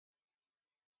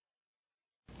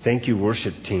Thank you,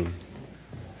 worship team.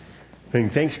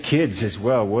 And thanks, kids, as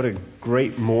well. What a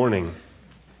great morning.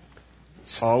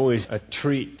 It's always a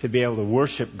treat to be able to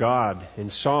worship God in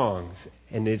songs.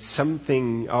 And it's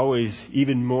something always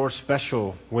even more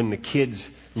special when the kids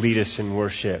lead us in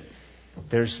worship.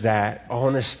 There's that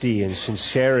honesty and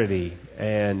sincerity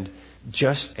and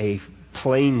just a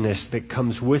plainness that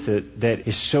comes with it that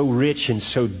is so rich and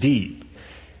so deep.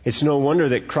 It's no wonder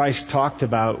that Christ talked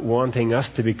about wanting us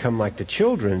to become like the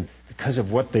children because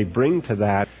of what they bring to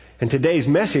that. And today's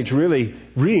message really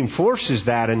reinforces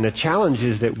that and the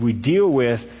challenges that we deal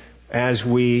with as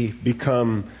we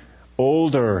become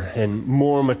older and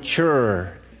more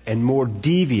mature and more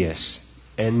devious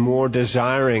and more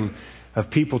desiring of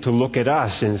people to look at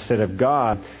us instead of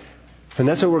God. And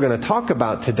that's what we're going to talk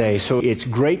about today. So it's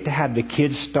great to have the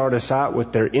kids start us out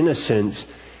with their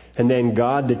innocence, and then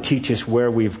God to teach us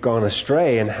where we've gone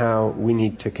astray and how we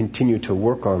need to continue to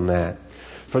work on that.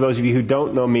 For those of you who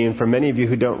don't know me, and for many of you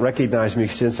who don't recognize me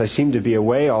since I seem to be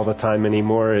away all the time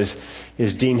anymore, is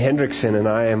Dean Hendrickson, and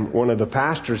I am one of the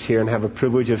pastors here and have a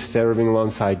privilege of serving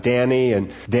alongside Danny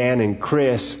and Dan and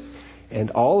Chris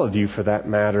and all of you for that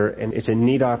matter. And it's a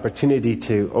neat opportunity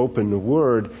to open the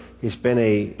Word. It's been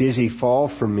a busy fall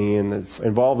for me, and it's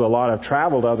involved a lot of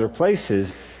travel to other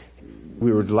places.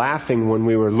 We were laughing when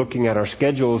we were looking at our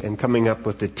schedules and coming up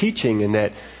with the teaching, and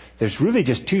that there's really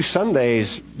just 2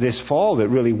 Sundays this fall that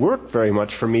really worked very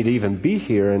much for me to even be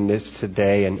here in this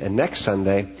today and next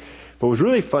Sunday. But what was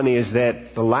really funny is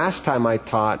that the last time I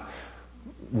taught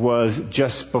was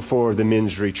just before the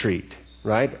men's retreat,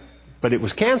 right? But it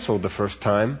was canceled the first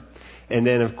time. And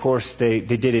then, of course, they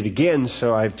did it again,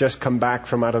 so I've just come back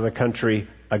from out of the country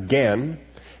again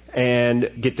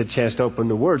and get the chance to open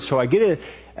the Word. So I get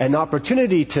an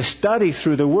opportunity to study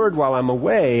through the Word while I'm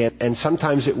away, and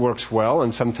sometimes it works well,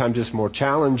 and sometimes it's more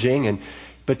challenging.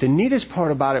 But the neatest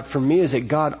part about it for me is that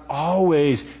God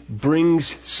always brings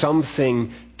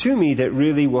something to me that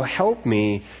really will help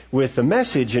me with the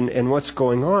message and what's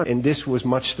going on. And this was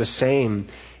much the same.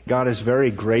 God is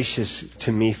very gracious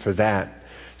to me for that.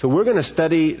 So we're going to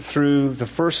study through the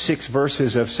first 6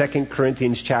 verses of 2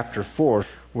 Corinthians chapter 4.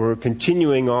 We're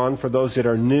continuing on. For those that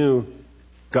are new,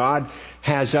 God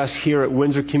has us here at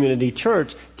Windsor Community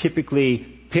Church typically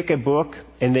pick a book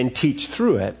and then teach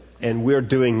through it. And we're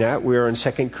doing that. We're in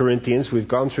 2 Corinthians. We've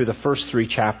gone through the first 3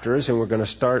 chapters, and we're going to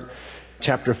start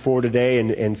chapter 4 today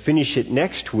and finish it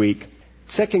next week.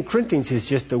 2 Corinthians is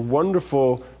just a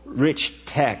wonderful, rich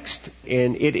text,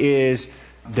 and it is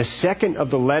the second of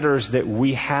the letters that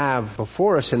we have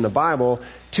before us in the Bible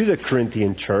to the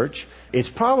Corinthian church. It's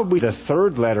probably the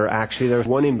 3rd letter, actually. There's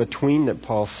one in between that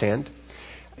Paul sent.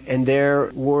 And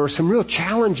there were some real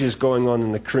challenges going on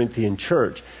in the Corinthian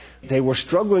church. They were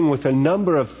struggling with a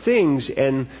number of things,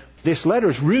 and this letter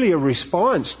is really a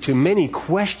response to many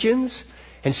questions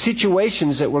and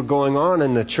situations that were going on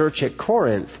in the church at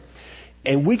Corinth.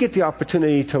 And we get the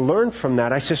opportunity to learn from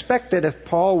that. I suspect that if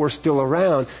Paul were still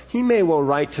around, he may well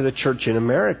write to the church in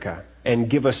America and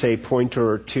give us a pointer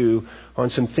or two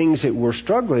on some things that we're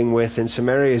struggling with and some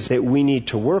areas that we need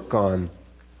to work on.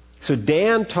 So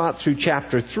Dan taught through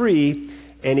chapter 3,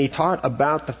 and he taught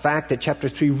about the fact that chapter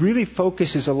 3 really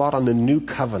focuses a lot on the new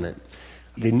covenant.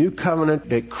 The new covenant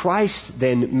that Christ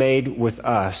then made with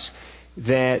us,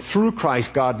 that through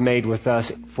Christ God made with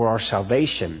us for our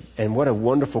salvation. And what a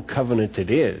wonderful covenant it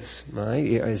is,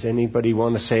 right? Does anybody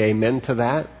want to say amen to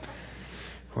that?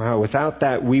 Wow, without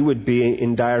that we would be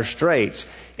in dire straits.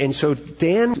 And so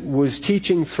Dan was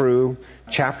teaching through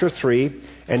chapter 3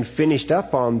 and finished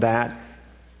up on that.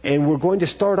 And we're going to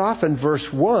start off in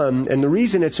verse 1. And the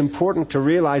reason it's important to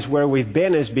realize where we've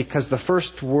been is because the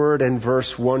first word in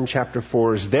verse 1, chapter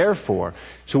 4, is therefore.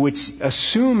 So it's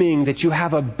assuming that you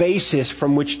have a basis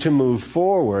from which to move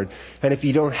forward. And if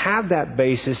you don't have that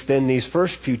basis, then these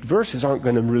first few verses aren't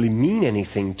going to really mean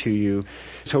anything to you.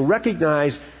 So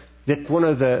recognize that one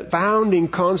of the founding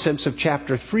concepts of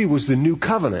chapter 3 was the new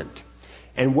covenant.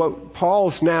 And what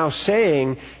Paul's now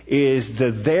saying is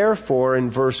the therefore in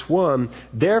verse 1,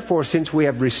 therefore since we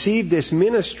have received this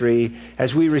ministry,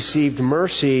 as we received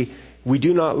mercy, we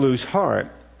do not lose heart.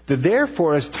 The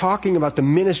therefore is talking about the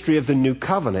ministry of the new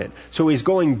covenant. So he's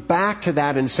going back to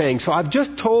that and saying, so I've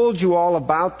just told you all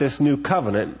about this new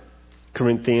covenant,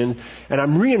 Corinthians, and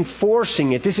I'm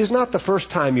reinforcing it. This is not the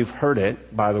first time you've heard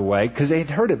it, by the way, because they had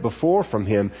heard it before from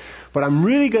him. But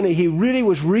he really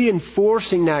was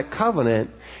reinforcing that covenant.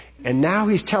 And now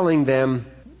he's telling them,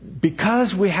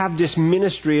 because we have this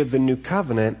ministry of the new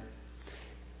covenant,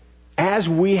 as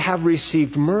we have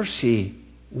received mercy,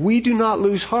 we do not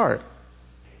lose heart.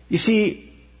 You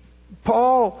see,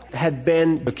 Paul had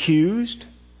been accused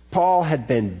Paul had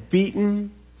been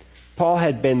beaten. Paul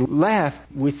had been left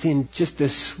within just the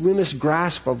slimmest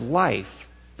grasp of life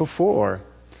before.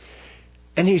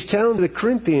 And he's telling the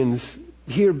Corinthians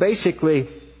here basically,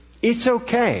 it's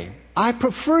okay. I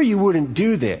prefer you wouldn't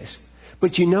do this.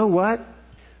 But you know what?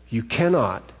 You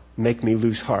cannot make me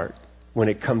lose heart when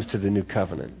it comes to the new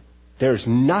covenant. There's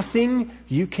nothing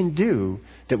you can do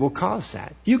that will cause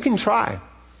that. You can try.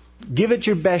 Give it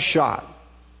your best shot.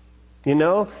 You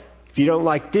know, if you don't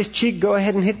like this cheek, go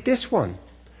ahead and hit this one.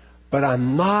 But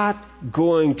I'm not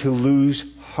going to lose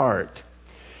heart.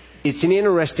 It's an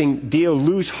interesting deal.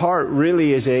 Lose heart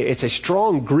really is it's a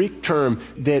strong Greek term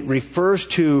that refers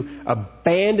to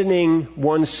abandoning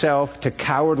oneself to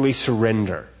cowardly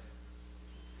surrender.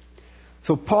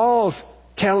 So Paul's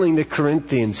telling the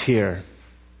Corinthians here,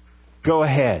 go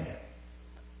ahead.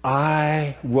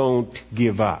 I won't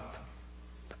give up.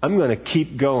 I'm going to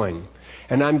keep going.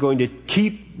 And I'm going to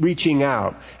keep reaching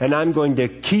out. And I'm going to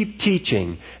keep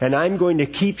teaching. And I'm going to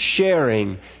keep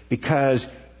sharing because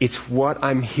it's what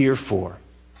I'm here for.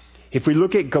 If we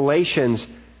look at Galatians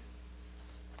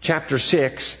chapter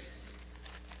 6,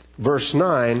 verse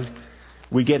 9,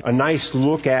 we get a nice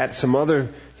look at some other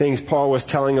things Paul was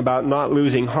telling about not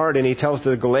losing heart. And he tells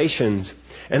the Galatians,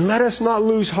 and let us not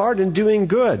lose heart in doing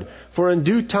good, for in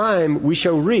due time we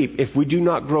shall reap if we do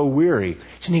not grow weary.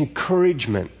 It's an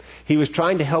encouragement. He was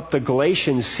trying to help the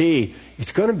Galatians see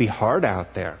it's going to be hard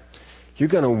out there. You're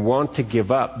going to want to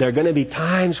give up. There are going to be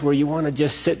times where you want to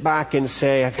just sit back and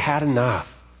say, I've had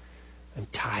enough. I'm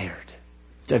tired.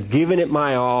 I've given it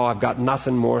my all. I've got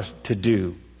nothing more to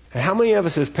do. And how many of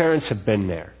us as parents have been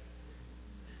there?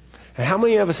 And how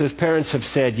many of us as parents have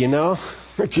said, you know,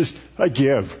 I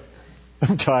give.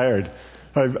 I'm tired.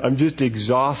 I'm just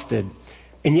exhausted.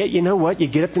 And yet, you know what? You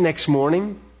get up the next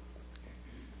morning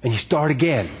and you start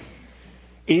again.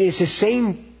 It is the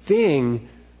same thing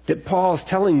that Paul is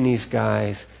telling these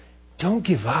guys. Don't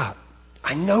give up.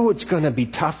 I know it's going to be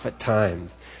tough at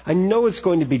times. I know it's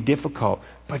going to be difficult.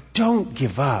 But don't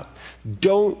give up.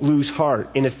 Don't lose heart.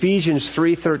 In Ephesians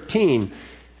 3:13,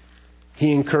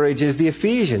 he encourages the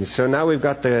Ephesians. So now we've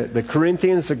got the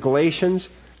Corinthians, the Galatians,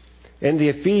 and the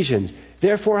Ephesians.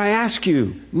 Therefore I ask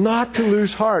you not to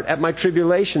lose heart at my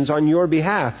tribulations on your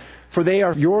behalf, for they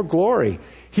are your glory.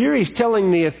 Here he's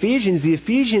telling the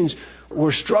Ephesians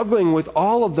were struggling with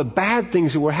all of the bad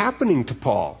things that were happening to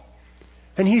Paul.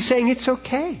 And he's saying it's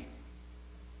okay.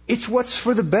 It's what's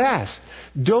for the best.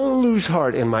 Don't lose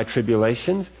heart in my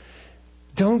tribulations.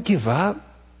 Don't give up.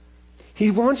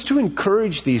 He wants to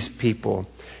encourage these people.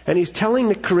 And he's telling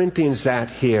the Corinthians that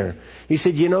here. He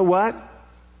said, you know what?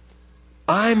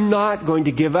 I'm not going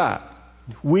to give up.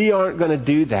 We aren't going to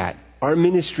do that. Our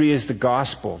ministry is the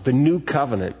gospel, the new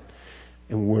covenant.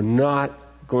 And we're not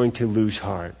going to lose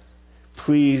heart.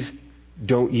 Please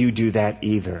don't you do that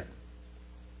either.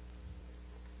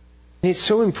 It's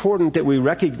so important that we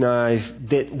recognize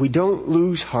that we don't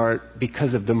lose heart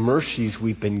because of the mercies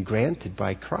we've been granted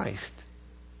by Christ.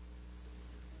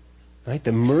 Right?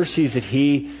 The mercies that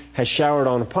He has showered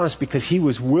on upon us because He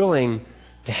was willing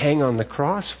to hang on the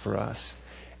cross for us.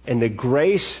 And the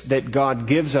grace that God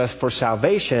gives us for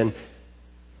salvation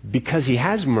because He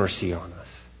has mercy on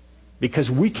us.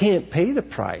 Because we can't pay the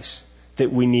price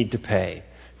that we need to pay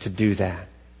to do that.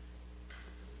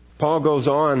 Paul goes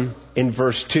on in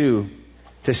verse 2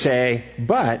 to say,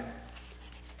 but,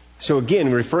 so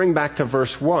again, referring back to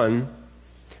verse 1,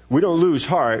 we don't lose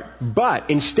heart, but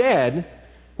instead,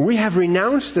 we have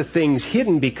renounced the things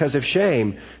hidden because of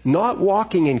shame, not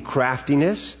walking in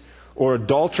craftiness or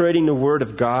adulterating the word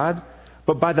of God,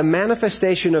 but by the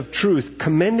manifestation of truth,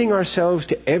 commending ourselves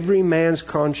to every man's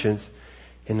conscience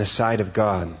in the sight of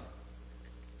God.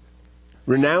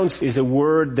 Renounce is a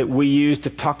word that we use to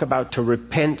talk about to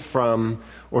repent from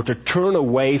or to turn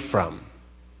away from.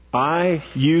 I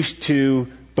used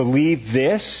to believe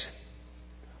this,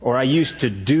 or I used to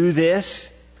do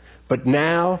this, but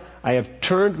now I have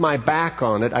turned my back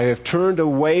on it, I have turned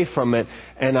away from it,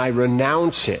 and I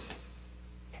renounce it.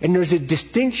 And there's a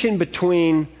distinction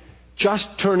between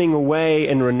just turning away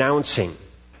and renouncing.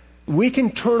 We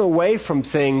can turn away from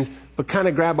things, but kind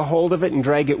of grab a hold of it and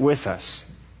drag it with us.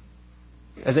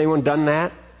 Has anyone done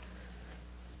that?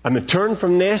 I'm going to turn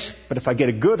from this, but if I get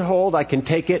a good hold, I can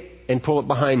take it and pull it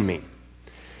behind me.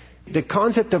 The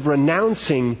concept of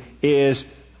renouncing is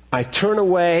I turn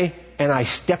away and I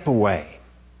step away.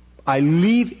 I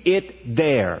leave it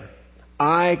there.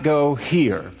 I go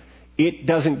here. It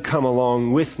doesn't come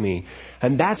along with me.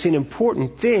 And that's an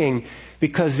important thing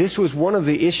because this was one of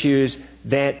the issues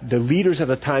that the leaders of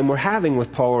the time were having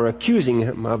with Paul or accusing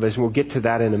him of, as we'll get to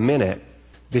that in a minute.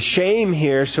 The shame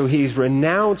here, so he's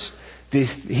renounced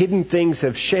these hidden things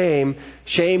of shame.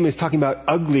 Shame is talking about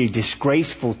ugly,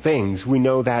 disgraceful things. We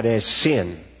know that as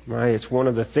sin, right? It's one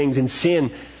of the things in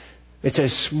sin. It's a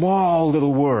small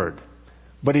little word,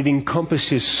 but it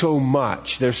encompasses so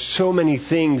much. There's so many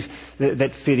things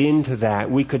that fit into that.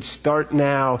 We could start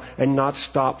now and not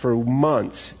stop for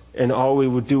months, and all we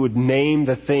would do would name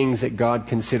the things that God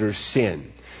considers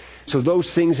sin. So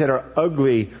those things that are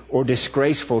ugly or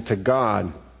disgraceful to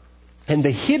God. And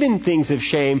the hidden things of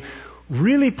shame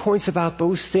really points about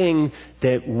those things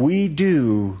that we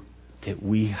do, that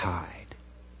we hide,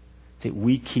 that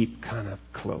we keep kind of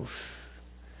close,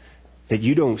 that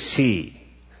you don't see,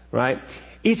 right?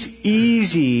 It's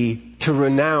easy to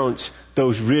renounce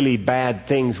those really bad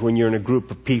things when you're in a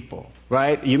group of people,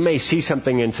 right? You may see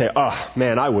something and say, oh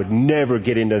man, I would never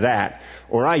get into that.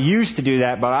 Or I used to do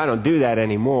that, but I don't do that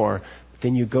anymore.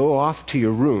 Then you go off to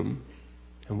your room,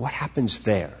 and what happens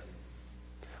there?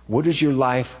 What does your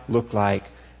life look like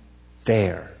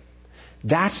there?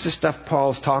 That's the stuff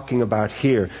Paul's talking about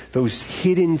here. Those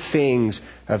hidden things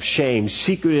of shame,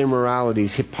 secret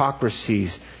immoralities,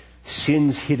 hypocrisies,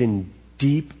 sins hidden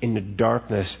deep in the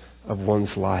darkness of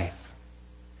one's life.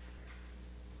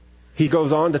 He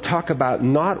goes on to talk about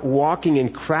not walking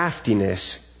in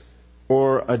craftiness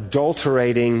or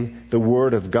adulterating the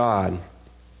Word of God.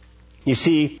 You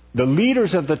see, the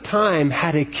leaders of the time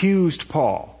had accused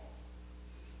Paul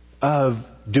of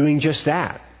doing just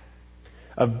that,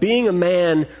 of being a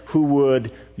man who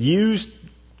would use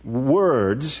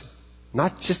words,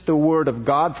 not just the Word of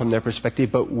God from their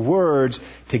perspective, but words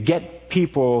to get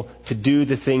people to do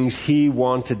the things he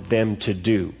wanted them to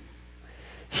do.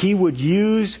 He would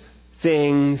use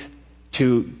things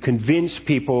to convince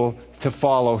people to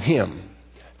follow him.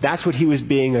 That's what he was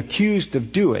being accused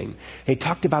of doing. He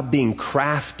talked about being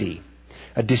crafty,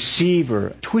 a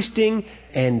deceiver, twisting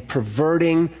and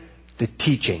perverting the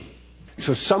teaching.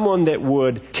 So someone that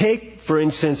would take, for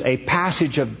instance, a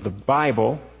passage of the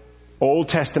Bible, Old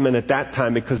Testament at that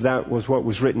time, because that was what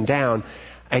was written down,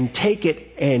 and take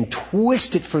it and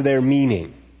twist it for their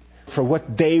meaning, for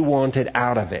what they wanted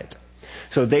out of it.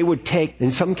 So they would take,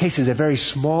 in some cases, a very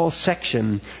small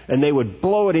section, and they would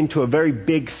blow it into a very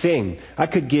big thing. I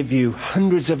could give you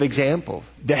hundreds of examples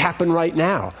that happen right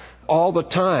now, all the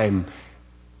time.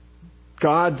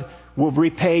 God will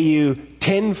repay you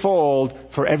tenfold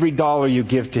for every dollar you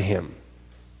give to Him.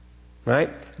 Right?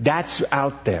 That's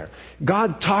out there.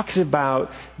 God talks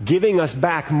about giving us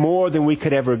back more than we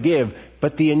could ever give,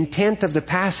 but the intent of the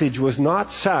passage was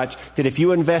not such that if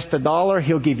you invest $1,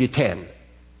 He'll give you 10.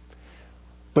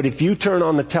 But if you turn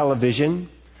on the television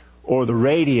or the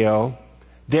radio,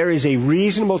 there is a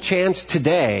reasonable chance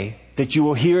today that you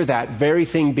will hear that very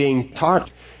thing being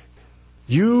taught.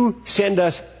 You send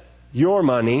us your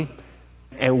money,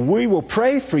 and we will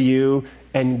pray for you,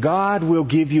 and God will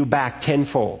give you back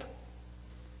tenfold.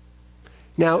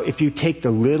 Now, if you take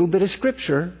the little bit of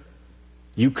Scripture,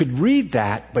 you could read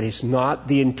that, but it's not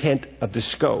the intent of the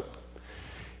scope.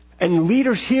 And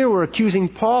leaders here were accusing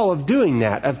Paul of doing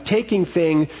that, of taking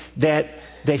things that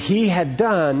he had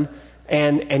done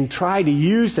and try to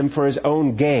use them for his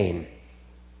own gain.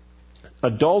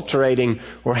 Adulterating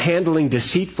or handling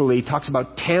deceitfully talks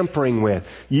about tampering with,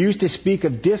 used to speak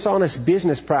of dishonest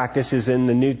business practices in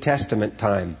the New Testament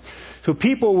time. So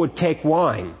people would take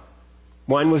wine.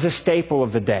 Wine was a staple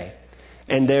of the day.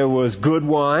 And there was good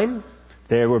wine,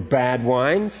 there were bad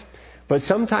wines. But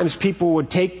sometimes people would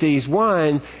take these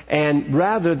wines, and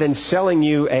rather than selling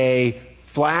you a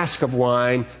flask of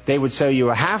wine, they would sell you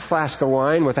a half flask of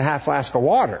wine with a half flask of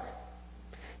water.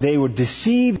 They would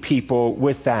deceive people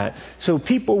with that. So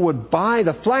people would buy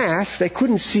the flask. They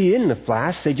couldn't see in the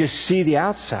flask. They just see the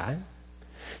outside.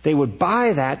 They would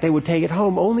buy that. They would take it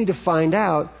home only to find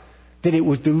out that it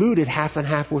was diluted half and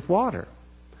half with water.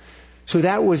 So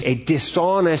that was a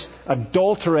dishonest,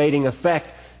 adulterating effect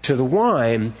to the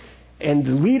wine. And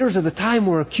the leaders of the time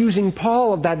were accusing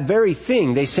Paul of that very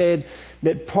thing. They said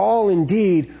that Paul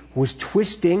indeed was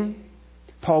twisting.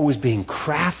 Paul was being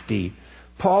crafty.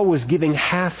 Paul was giving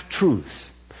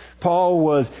half-truths. Paul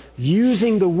was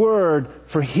using the Word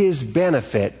for his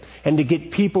benefit and to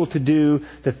get people to do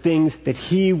the things that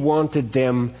he wanted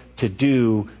them to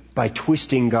do by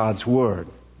twisting God's Word.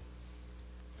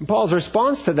 And Paul's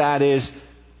response to that is,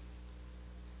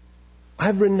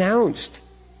 I've renounced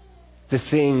the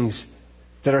things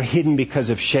that are hidden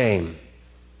because of shame.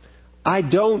 I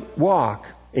don't walk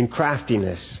in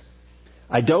craftiness.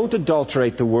 I don't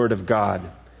adulterate the Word of God.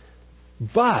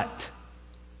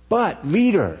 But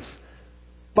leaders,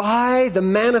 by the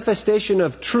manifestation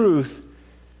of truth,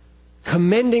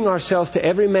 commending ourselves to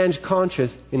every man's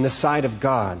conscience in the sight of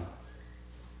God.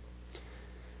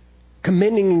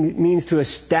 Commending means to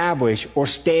establish or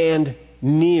stand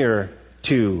near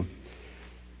to.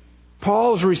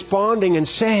 Paul's responding and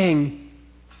saying,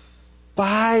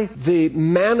 by the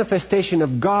manifestation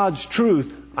of God's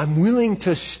truth, I'm willing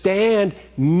to stand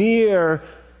near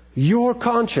your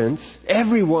conscience,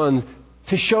 everyone,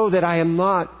 to show that I am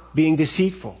not being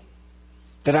deceitful,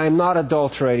 that I am not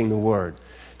adulterating the word,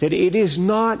 that it is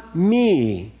not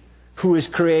me who is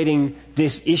creating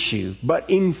this issue, but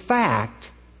in fact,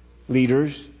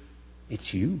 leaders,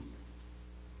 it's you.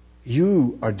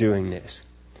 You are doing this.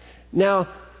 Now,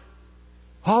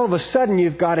 all of a sudden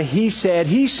you've got a he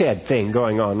said thing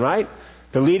going on, right?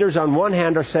 The leaders on one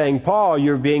hand are saying, Paul,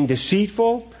 you're being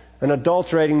deceitful and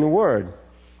adulterating the word.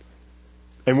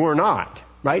 And we're not,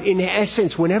 right? In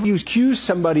essence, whenever you accuse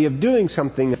somebody of doing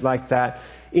something like that,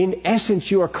 in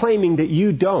essence you are claiming that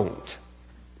you don't.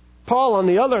 Paul, on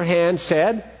the other hand,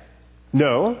 said,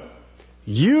 no,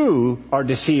 you are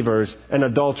deceivers and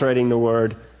adulterating the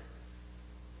word.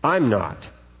 I'm not.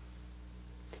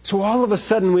 So all of a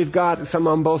sudden we've got some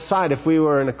on both sides. If we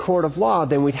were in a court of law,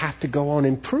 then we'd have to go on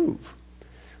and prove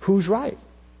who's right,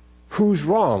 who's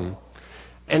wrong.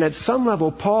 And at some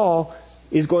level, Paul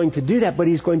is going to do that, but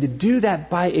he's going to do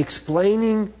that by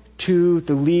explaining to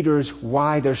the leaders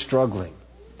why they're struggling,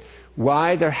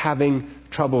 why they're having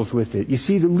troubles with it. You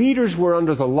see, the leaders were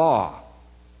under the law.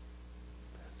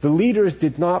 The leaders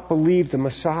did not believe the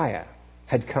Messiah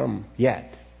had come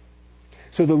yet.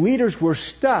 So the leaders were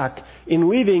stuck in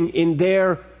living in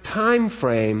their time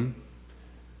frame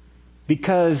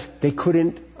because they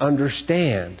couldn't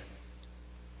understand.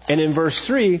 And in verse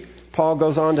 3, Paul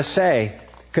goes on to say,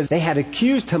 because they had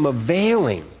accused him of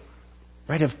veiling,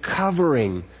 right, of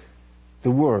covering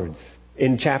the words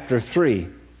in chapter 3.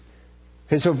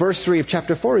 And so verse 3 of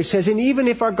chapter 4, he says, and even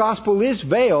if our gospel is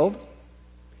veiled,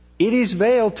 it is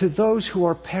veiled to those who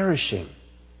are perishing.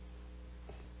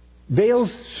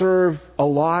 Veils serve a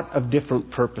lot of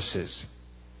different purposes.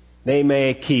 They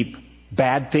may keep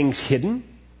bad things hidden,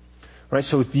 right?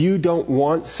 So if you don't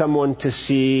want someone to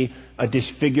see a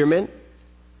disfigurement,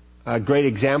 a great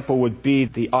example would be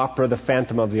the opera, The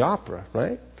Phantom of the Opera,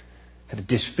 right? Had a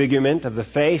disfigurement of the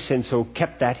face, and so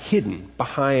kept that hidden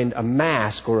behind a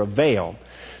mask or a veil.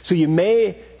 So you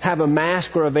may have a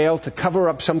mask or a veil to cover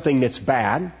up something that's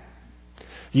bad.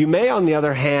 You may, on the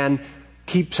other hand,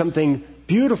 keep something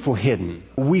beautiful hidden.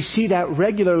 We see that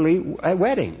regularly at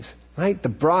weddings, right? The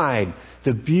bride,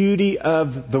 the beauty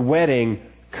of the wedding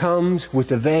comes with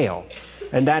the veil.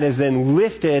 And that is then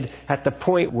lifted at the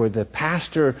point where the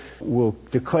pastor will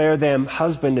declare them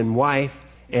husband and wife,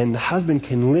 and the husband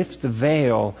can lift the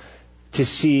veil to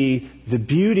see the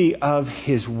beauty of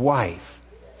his wife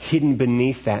hidden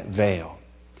beneath that veil.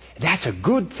 That's a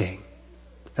good thing,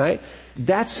 right?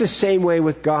 That's the same way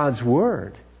with God's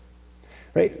Word,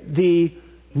 right? The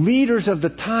leaders of the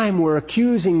time were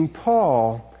accusing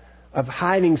Paul of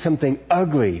hiding something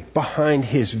ugly behind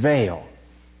his veil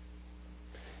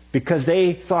because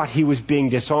they thought he was being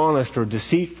dishonest or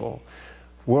deceitful.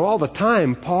 Well, all the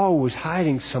time, Paul was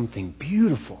hiding something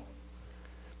beautiful.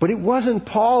 But it wasn't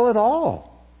Paul at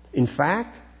all. In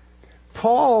fact,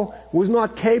 Paul was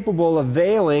not capable of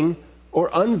veiling or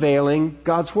unveiling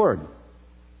God's Word.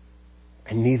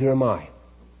 And neither am I.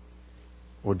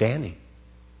 Or Danny.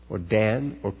 Or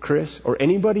Dan. Or Chris. Or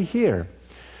anybody here.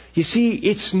 You see,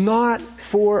 it's not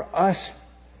for us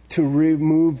to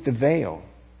remove the veil.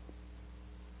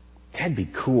 That'd be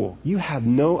cool. You have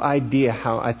no idea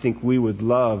how I think we would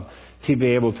love to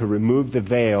be able to remove the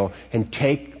veil and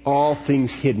take all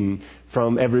things hidden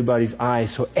from everybody's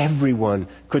eyes so everyone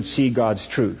could see God's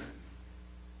truth.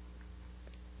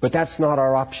 But that's not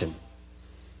our option.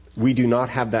 We do not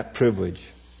have that privilege.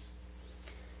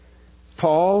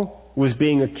 Paul was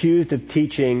being accused of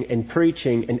teaching and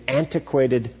preaching an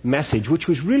antiquated message, which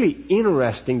was really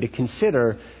interesting to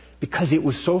consider because it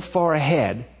was so far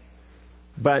ahead.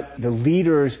 But the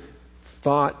leaders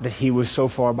thought that he was so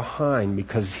far behind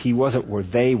because he wasn't where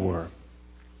they were.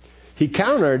 He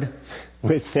countered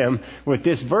with them with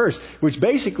this verse, which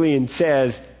basically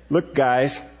says, look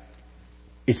guys,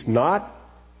 it's not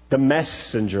the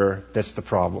messenger that's the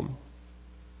problem.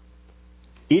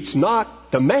 It's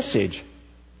not the message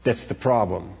that's the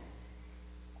problem.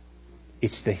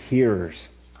 It's the hearers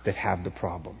that have the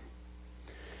problem.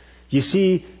 You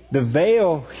see, the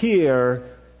veil here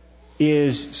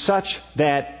is such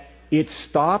that it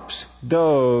stops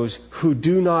those who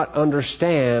do not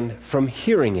understand from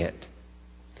hearing it.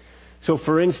 So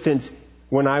for instance,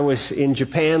 when I was in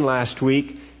Japan last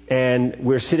week and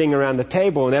we're sitting around the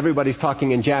table and everybody's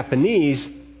talking in Japanese,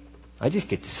 I just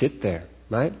get to sit there,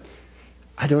 right?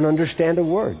 I don't understand a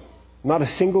word, not a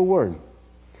single word.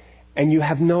 and you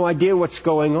have no idea what's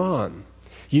going on.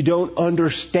 You don't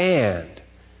understand.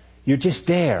 You're just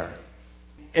there.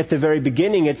 At the very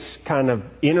beginning, it's kind of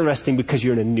interesting because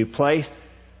you're in a new place.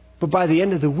 But by the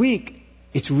end of the week,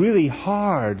 it's really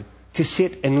hard to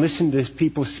sit and listen to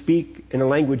people speak in a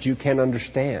language you can't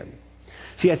understand.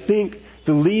 See, I think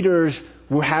the leaders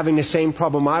were having the same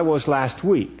problem I was last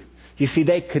week. You see,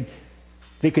 they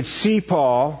could see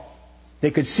Paul,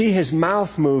 they could see his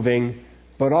mouth moving,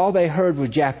 but all they heard was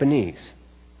Japanese.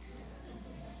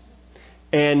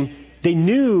 And they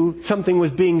knew something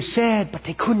was being said, but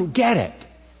they couldn't get it.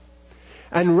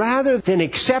 And rather than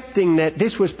accepting that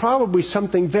this was probably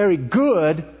something very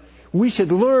good, we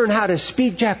should learn how to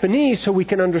speak Japanese so we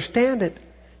can understand it,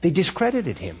 they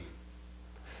discredited him.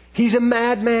 He's a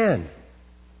madman.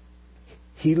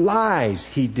 He lies,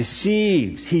 he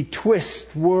deceives, he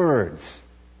twists words.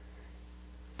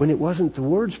 When it wasn't the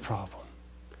words' problem,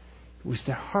 it was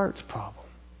their heart's problem.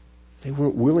 They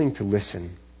weren't willing to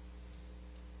listen.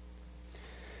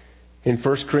 In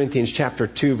 1 Corinthians chapter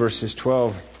 2, verses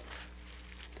 12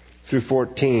 through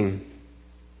 14.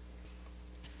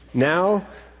 Now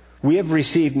we have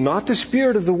received not the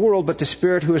Spirit of the world, but the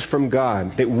Spirit who is from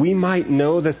God, that we might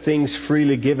know the things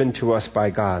freely given to us by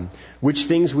God, which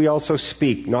things we also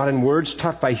speak, not in words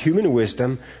taught by human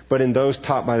wisdom, but in those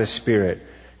taught by the Spirit,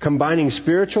 combining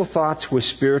spiritual thoughts with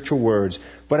spiritual words.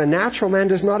 But a natural man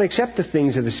does not accept the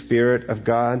things of the Spirit of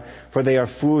God, for they are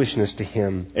foolishness to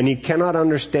him, and he cannot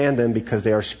understand them because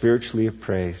they are spiritually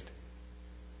appraised.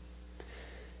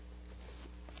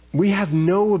 We have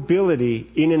no ability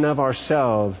in and of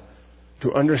ourselves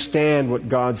to understand what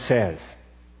God says.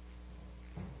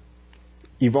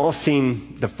 You've all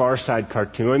seen the Far Side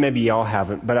cartoon, or maybe you all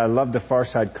haven't, but I love the Far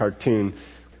Side cartoon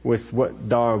with what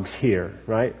dogs hear,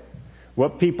 right?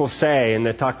 What people say, and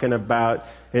they're talking about,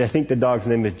 I think the dog's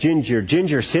name is Ginger.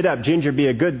 Ginger, sit up. Ginger, be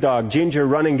a good dog. Ginger,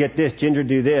 run and get this. Ginger,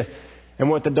 do this. And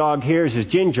what the dog hears is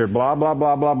Ginger, blah, blah,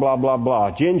 blah, blah, blah, blah,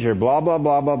 blah. Ginger, blah, blah,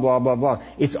 blah, blah, blah, blah, blah.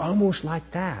 It's almost like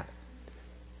that.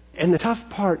 And the tough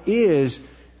part is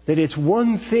that it's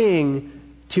one thing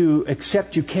to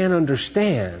accept you can't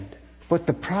understand, but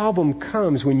the problem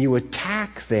comes when you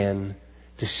attack then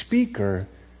the speaker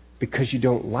because you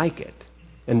don't like it.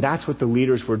 And that's what the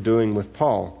leaders were doing with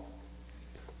Paul.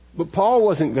 But Paul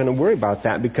wasn't going to worry about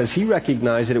that because he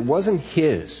recognized that it wasn't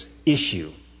his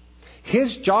issue.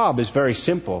 His job is very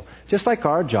simple, just like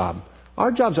our job.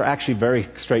 Our jobs are actually very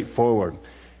straightforward.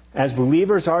 As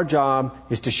believers, our job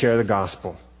is to share the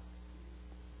gospel.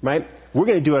 Right? We're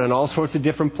going to do it in all sorts of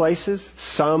different places.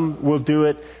 Some will do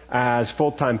it as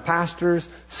full-time pastors.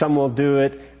 Some will do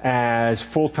it as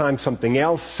full-time something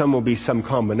else. Some will be some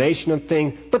combination of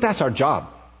things. But that's our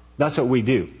job. That's what we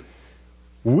do.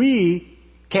 We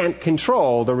can't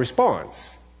control the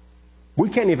response. We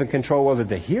can't even control whether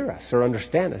they hear us or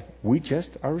understand it. We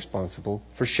just are responsible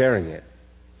for sharing it.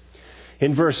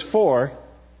 In verse 4,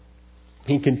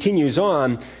 he continues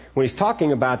on when he's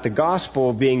talking about the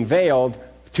gospel being veiled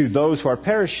to those who are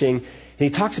perishing. And he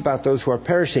talks about those who are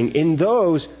perishing, in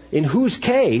those in whose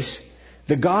case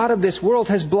the God of this world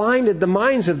has blinded the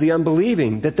minds of the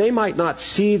unbelieving, that they might not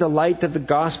see the light of the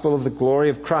gospel of the glory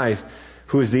of Christ,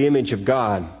 who is the image of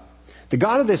God. The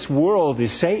God of this world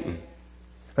is Satan.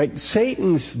 Right?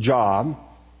 Satan's job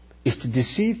is to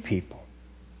deceive people.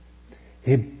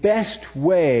 The best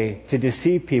way to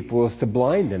deceive people is to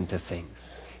blind them to things.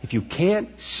 If you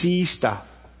can't see stuff,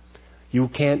 you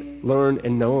can't learn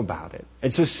and know about it.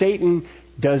 And so Satan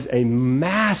does a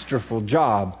masterful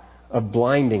job of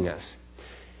blinding us.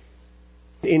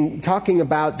 In talking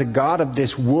about the God of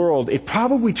this world, it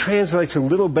probably translates a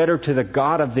little better to the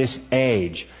God of this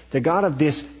age, the God of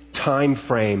this time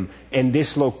frame and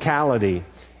this locality.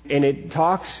 And it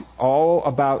talks all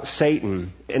about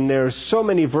Satan. And there are so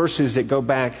many verses that go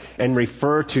back and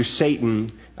refer to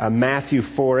Satan. Matthew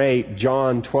 4:8,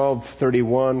 John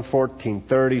 12:31,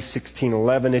 14:30,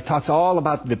 16:11. It talks all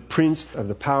about the prince of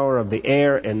the power of the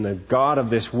air and the God of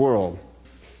this world.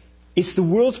 It's the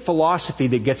world's philosophy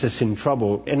that gets us in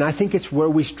trouble, and I think it's where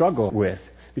we struggle with.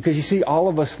 Because you see, all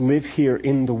of us live here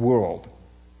in the world.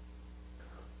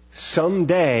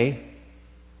 Someday,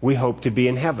 we hope to be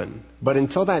in heaven. But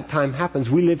until that time happens,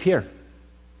 we live here.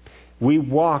 We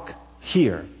walk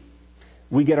here.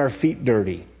 We get our feet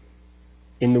dirty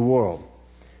in the world.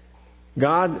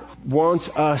 God wants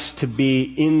us to be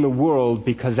in the world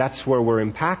because that's where we're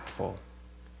impactful.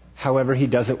 However, He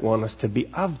doesn't want us to be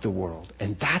of the world.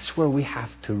 And that's where we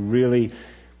have to really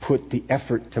put the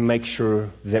effort to make sure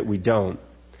that we don't.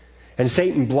 And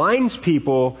Satan blinds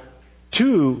people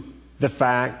to the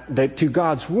fact that, to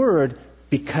God's Word,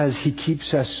 because he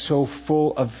keeps us so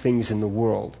full of things in the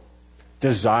world.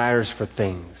 desires for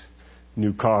things,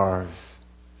 new cars,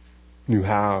 new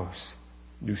house,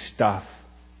 new stuff,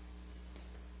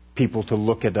 people to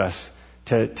look at us,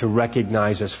 to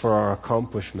recognize us for our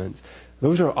accomplishments.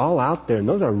 Those are all out there, and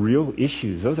those are real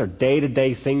issues. Those are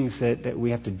day-to-day things that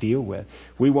we have to deal with.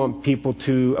 We want people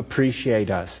to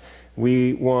appreciate us.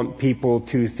 We want people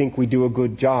to think we do a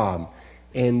good job.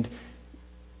 And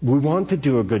we want to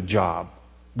do a good job.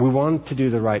 We want to do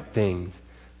the right things.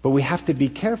 But we have to be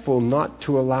careful not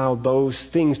to allow those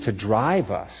things to drive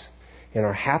us in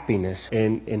our happiness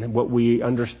and in what we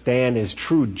understand as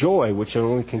true joy, which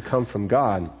only can come from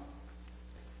God.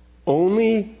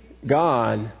 Only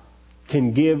God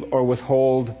can give or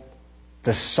withhold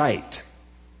the sight.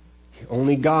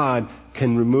 Only God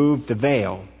can remove the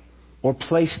veil or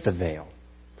place the veil.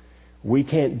 We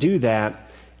can't do that,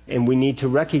 and we need to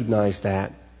recognize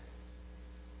that.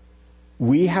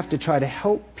 We have to try to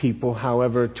help people,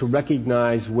 however, to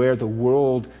recognize where the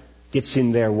world gets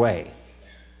in their way.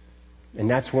 And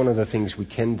that's one of the things we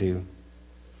can do.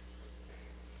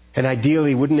 And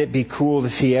ideally, wouldn't it be cool to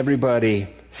see everybody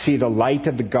see the light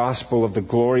of the gospel of the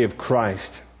glory of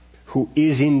Christ, who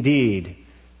is indeed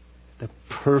the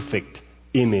perfect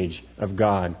image of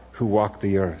God who walked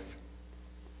the earth.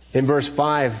 In verse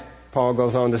 5, Paul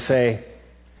goes on to say,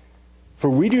 "For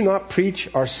we do not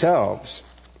preach ourselves,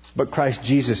 but Christ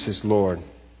Jesus is Lord,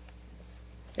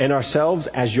 and ourselves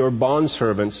as your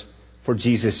bondservants for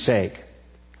Jesus' sake."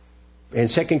 In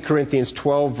 2 Corinthians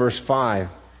 12, verse 5,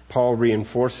 Paul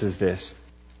reinforces this.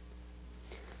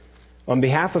 "On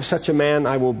behalf of such a man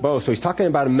I will boast." So he's talking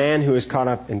about a man who is caught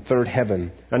up in third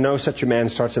heaven. "I know such a man,"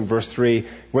 starts in verse 3,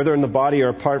 "whether in the body or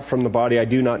apart from the body I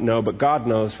do not know, but God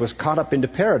knows, was caught up into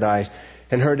paradise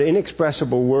and heard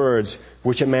inexpressible words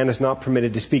which a man is not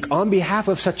permitted to speak. On behalf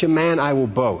of such a man I will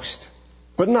boast,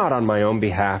 but not on my own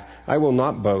behalf. I will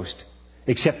not boast,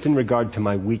 except in regard to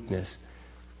my weakness."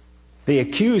 They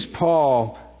accuse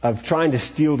Paul of trying to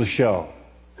steal the show,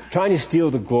 trying to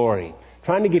steal the glory,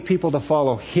 trying to get people to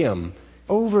follow him.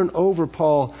 Over and over,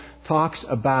 Paul talks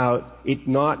about it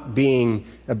not being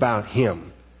about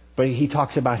him, but he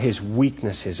talks about his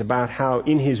weaknesses, about how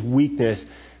in his weakness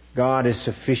God is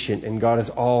sufficient and God is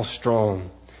all strong.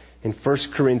 In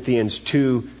 1 Corinthians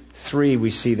 2:3,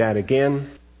 we see that again.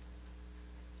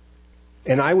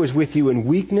 "And I was with you in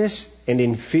weakness and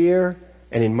in fear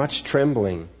and in much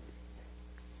trembling."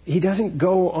 He doesn't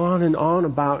go on and on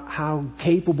about how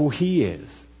capable he is,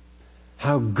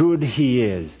 how good he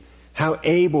is, how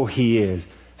able he is,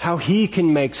 how he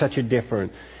can make such a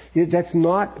difference. That's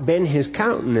not been his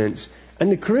countenance.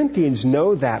 And the Corinthians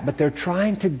know that, but they're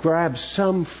trying to grab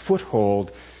some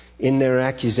foothold in their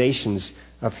accusations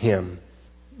of him.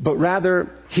 But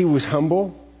rather, he was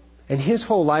humble, and his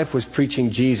whole life was preaching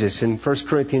Jesus. In 1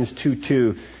 Corinthians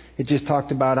 2:2, it just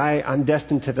talked about, I'm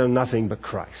destined to know nothing but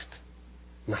Christ.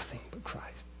 Nothing but Christ.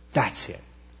 That's it.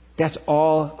 That's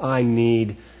all I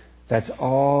need. That's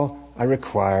all I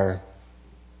require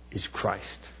is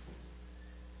Christ.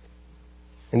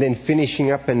 And then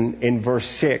finishing up in verse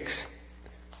 6,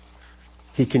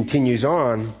 he continues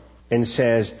on and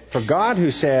says, "For God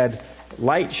who said,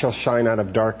 'Light shall shine out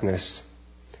of darkness,'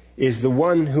 is the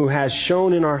one who has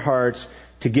shone in our hearts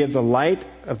to give the light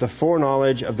of the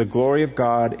foreknowledge of the glory of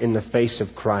God in the face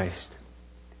of Christ."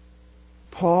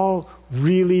 Paul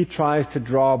really tries to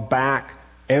draw back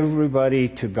everybody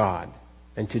to God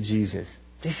and to Jesus.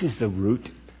 This is the root.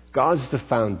 God's the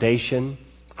foundation.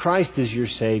 Christ is your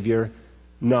Savior,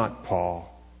 not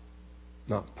Paul.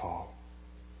 Not Paul.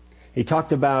 He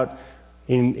talked about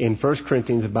in 1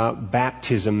 Corinthians about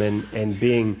baptism and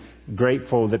being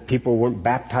grateful that people weren't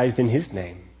baptized in his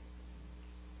name.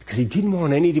 Because he didn't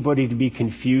want anybody to be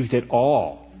confused at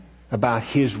all about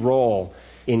his role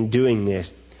in doing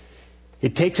this.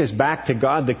 It takes us back to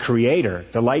God the Creator.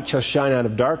 The light shall shine out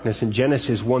of darkness. In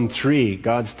Genesis 1:3,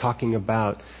 God's talking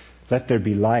about, let there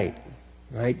be light.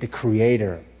 Right? The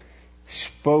Creator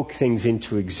spoke things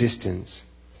into existence.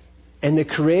 And the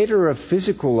Creator of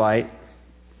physical light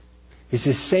is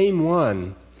the same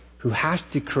one who has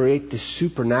to create the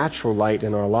supernatural light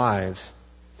in our lives.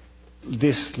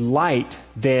 This light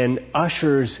then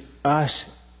ushers us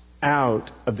out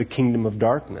of the kingdom of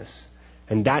darkness.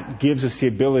 And that gives us the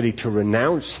ability to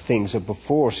renounce things of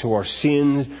before. So our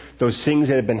sins, those things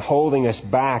that have been holding us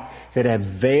back, that have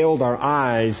veiled our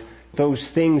eyes, those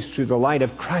things through the light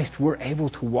of Christ, we're able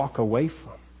to walk away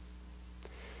from.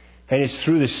 And it's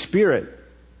through the Spirit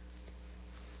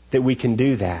that we can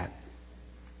do that.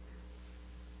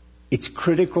 It's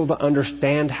critical to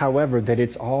understand, however, that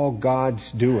it's all God's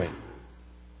doing.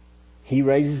 He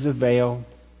raises the veil.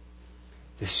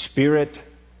 The Spirit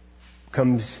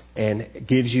comes and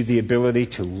gives you the ability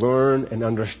to learn and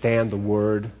understand the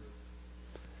Word.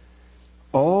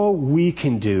 All we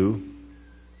can do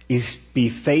is be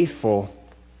faithful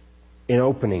in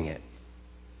opening it.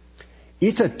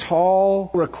 It's a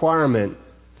tall requirement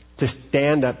to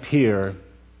stand up here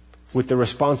with the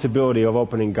responsibility of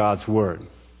opening God's Word,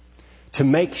 to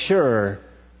make sure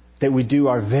that we do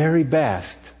our very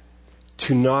best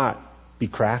to not be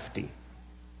crafty,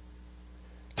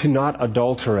 to not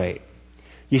adulterate.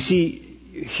 You see,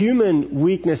 human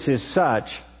weakness is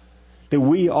such that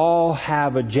we all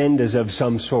have agendas of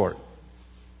some sort.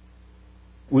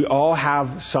 We all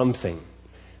have something.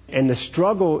 And the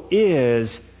struggle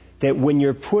is that when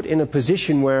you're put in a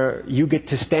position where you get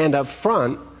to stand up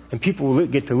front and people will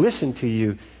get to listen to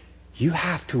you, you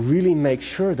have to really make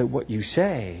sure that what you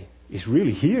say is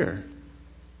really here.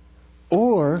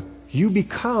 Or you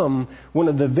become one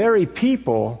of the very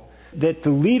people that the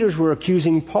leaders were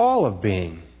accusing Paul of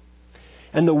being.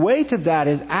 And the weight of that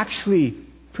is actually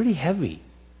pretty heavy.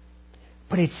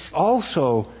 But it's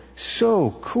also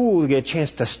so cool to get a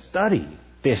chance to study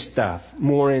this stuff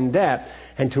more in depth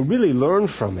and to really learn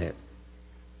from it.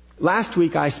 Last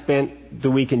week I spent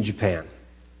the week in Japan.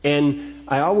 And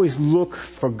I always look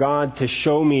for God to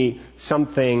show me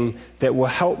something that will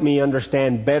help me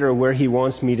understand better where He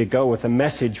wants me to go with a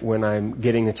message when I'm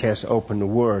getting the chance to open the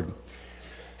Word.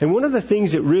 And one of the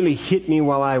things that really hit me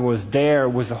while I was there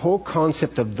was the whole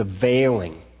concept of the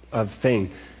veiling of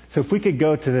things. So if we could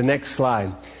go to the next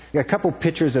slide. A couple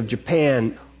pictures of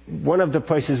Japan. One of the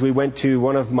places we went to,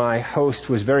 one of my hosts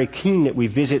was very keen that we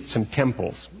visit some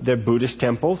temples. They're Buddhist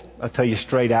temples, I'll tell you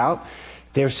straight out.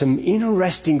 There's some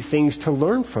interesting things to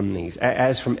learn from these,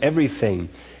 as from everything.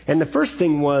 And the first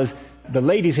thing was the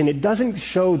ladies, and it doesn't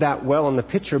show that well in the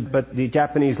picture, but the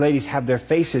Japanese ladies have their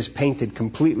faces painted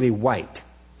completely white.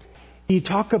 You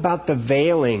talk about the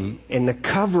veiling and the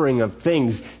covering of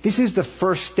things. This is the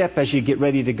first step as you get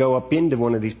ready to go up into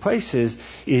one of these places,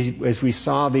 as we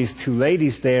saw these two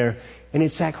ladies there. And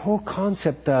it's that whole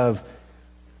concept of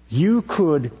you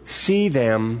could see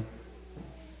them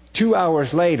 2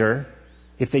 hours later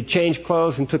if they changed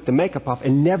clothes and took the makeup off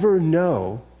and never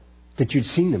know that you'd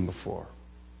seen them before.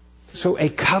 So a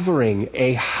covering,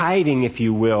 a hiding, if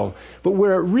you will. But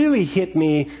where it really hit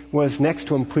me was next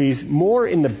to them, please, more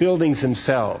in the buildings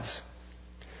themselves.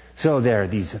 So there are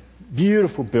these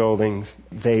beautiful buildings.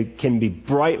 They can be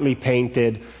brightly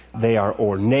painted. They are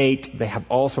ornate. They have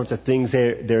all sorts of things.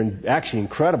 They're actually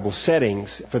incredible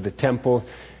settings for the temple.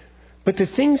 But the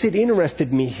things that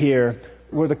interested me here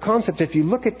were the concept, if you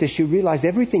look at this, you realize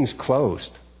everything's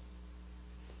closed.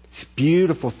 It's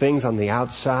beautiful things on the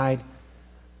outside.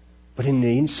 But in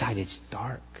the inside, it's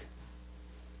dark.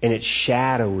 And it's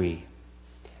shadowy.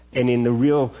 And in the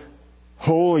real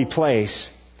holy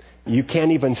place, you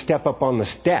can't even step up on the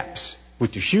steps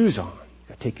with your shoes on. You've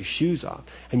got to take your shoes off.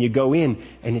 And you go in,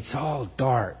 and it's all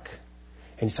dark.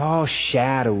 And it's all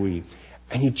shadowy.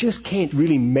 And you just can't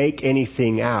really make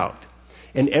anything out.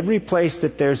 And every place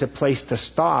that there's a place to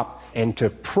stop and to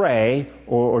pray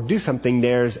or do something,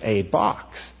 there's a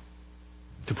box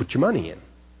to put your money in.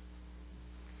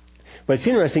 But it's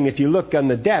interesting, if you look on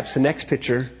the depths, the next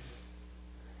picture,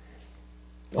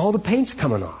 all the paint's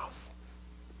coming off.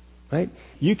 Right?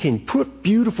 You can put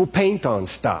beautiful paint on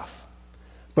stuff.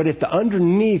 But if the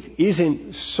underneath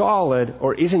isn't solid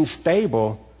or isn't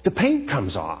stable, the paint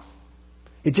comes off.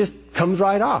 It just comes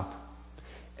right off.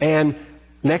 And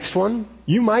next one,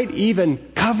 you might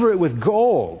even cover it with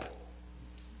gold.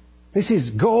 This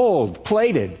is gold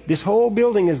plated. This whole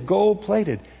building is gold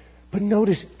plated. But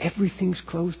notice everything's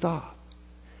closed off.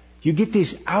 You get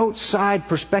this outside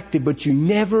perspective, but you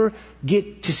never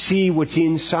get to see what's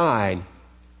inside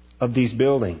of these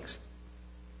buildings.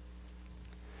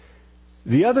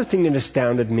 The other thing that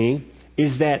astounded me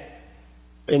is that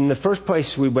in the first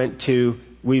place we went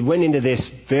into this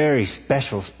very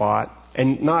special spot,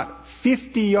 and not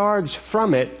 50 yards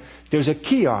from it, there's a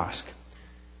kiosk.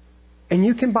 And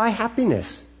you can buy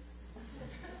happiness.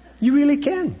 You really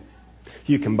can.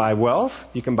 You can buy wealth,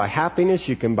 you can buy happiness,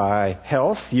 you can buy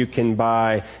health, you can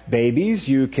buy babies,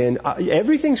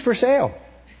 everything's for sale.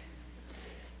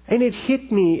 And it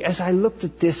hit me as I looked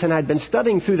at this, and I'd been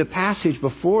studying through the passage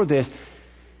before this,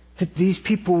 that these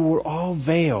people were all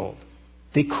veiled.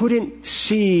 They couldn't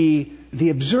see the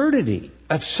absurdity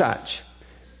of such.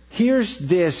 Here's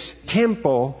this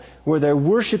temple where they're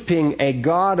worshiping a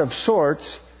god of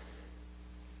sorts,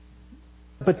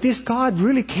 but this god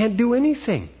really can't do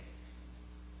anything.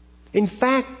 In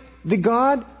fact, the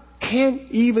God can't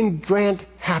even grant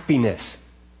happiness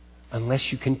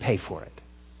unless you can pay for it.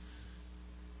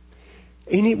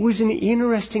 And it was an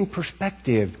interesting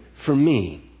perspective for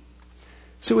me.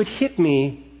 So it hit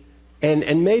me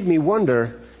and made me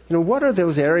wonder, what are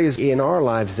those areas in our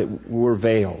lives that were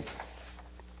veiled?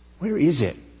 Where is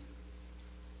it?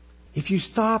 If you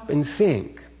stop and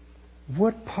think,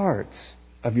 what parts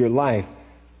of your life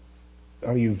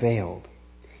are you veiled?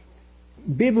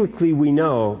 Biblically, we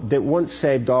know that once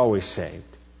saved, always saved.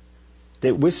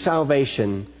 That with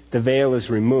salvation, the veil is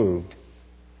removed.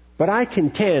 But I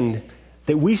contend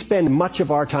that we spend much of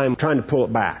our time trying to pull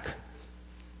it back.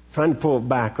 Trying to pull it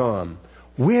back on.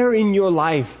 Where in your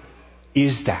life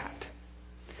is that?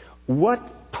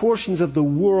 What portions of the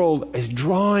world is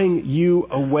drawing you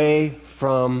away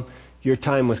from your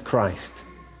time with Christ?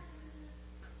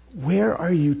 Where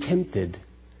are you tempted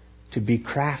to be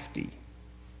crafty?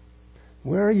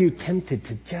 Where are you tempted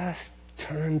to just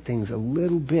turn things a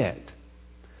little bit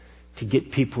to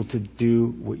get people to do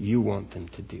what you want them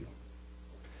to do?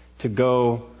 To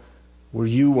go where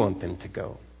you want them to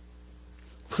go?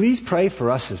 Please pray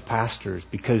for us as pastors,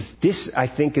 because this, I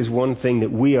think, is one thing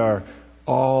that we are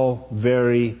all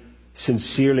very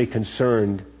sincerely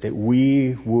concerned, that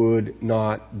we would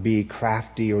not be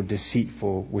crafty or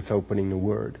deceitful with opening the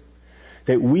Word.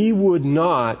 That we would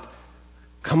not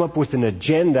come up with an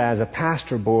agenda as a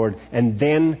pastor board and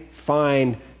then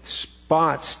find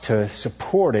spots to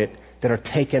support it that are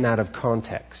taken out of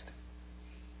context.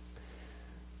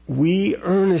 We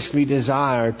earnestly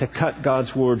desire to cut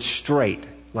God's Word straight,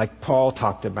 like Paul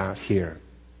talked about here.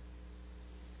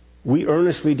 We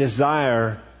earnestly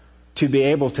desire to be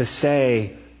able to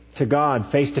say to God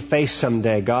face to face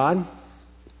someday, God,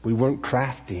 we weren't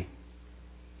crafty.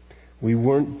 We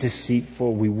weren't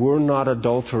deceitful. We were not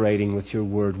adulterating with your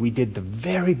Word. We did the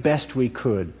very best we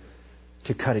could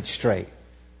to cut it straight.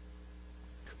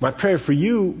 My prayer for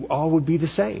you all would be the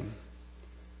same.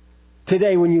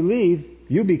 Today when you leave,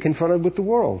 you'll be confronted with the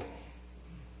world.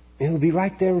 It'll be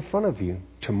right there in front of you.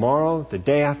 Tomorrow, the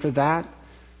day after that,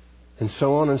 and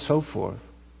so on and so forth.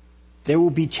 There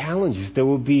will be challenges. There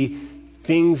will be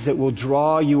things that will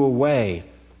draw you away.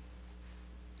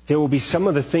 There will be some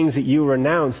of the things that you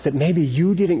renounce that maybe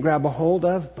you didn't grab a hold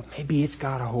of, but maybe it's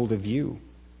got a hold of you.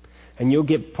 And you'll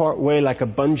get part way like a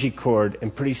bungee cord,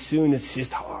 and pretty soon it's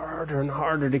just harder and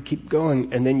harder to keep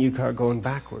going, and then you start going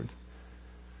backwards.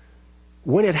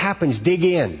 When it happens, dig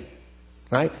in,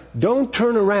 right? Don't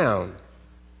turn around.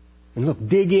 And look,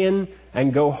 dig in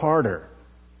and go harder,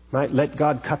 right? Let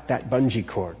God cut that bungee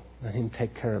cord. Let Him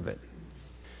take care of it.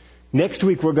 Next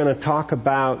week we're going to talk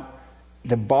about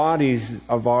the bodies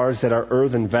of ours that are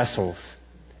earthen vessels,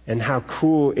 and how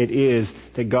cool it is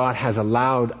that God has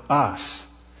allowed us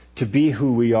to be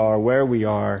who we are, where we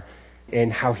are,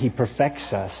 and how He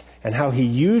perfects us, and how He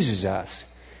uses us,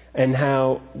 and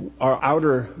how our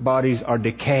outer bodies are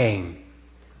decaying,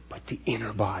 but the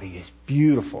inner body is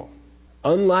beautiful.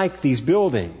 Unlike these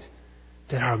buildings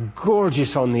that are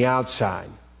gorgeous on the outside,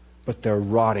 but they're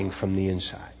rotting from the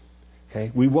inside.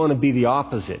 Okay? We want to be the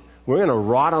opposite. We're going to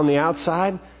rot on the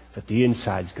outside, but the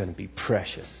inside's going to be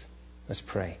precious. Let's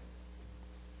pray.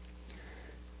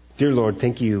 Dear Lord,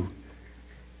 thank you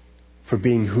for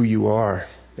being who you are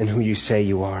and who you say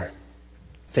you are.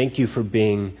 Thank you for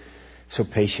being so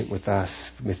patient with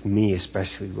us, with me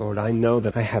especially, Lord. I know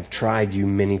that I have tried you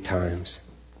many times.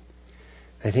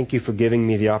 I thank you for giving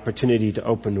me the opportunity to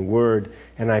open the Word,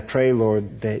 and I pray,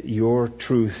 Lord, that your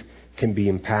truth can be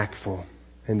impactful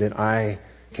and that I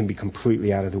can be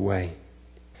completely out of the way.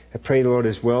 I pray, Lord,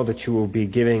 as well that you will be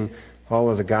giving all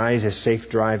of the guys a safe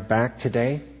drive back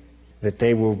today, that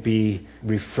they will be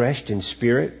refreshed in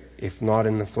spirit, if not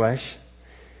in the flesh,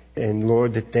 and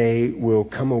Lord, that they will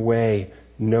come away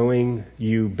knowing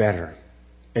you better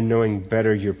and knowing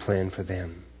better your plan for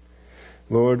them.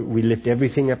 Lord, we lift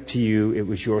everything up to you. It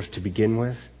was yours to begin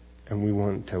with, and we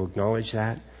want to acknowledge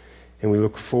that. And we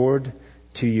look forward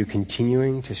to you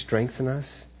continuing to strengthen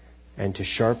us and to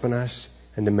sharpen us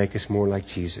and to make us more like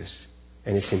Jesus.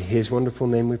 And it's in His wonderful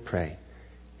name we pray.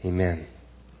 Amen.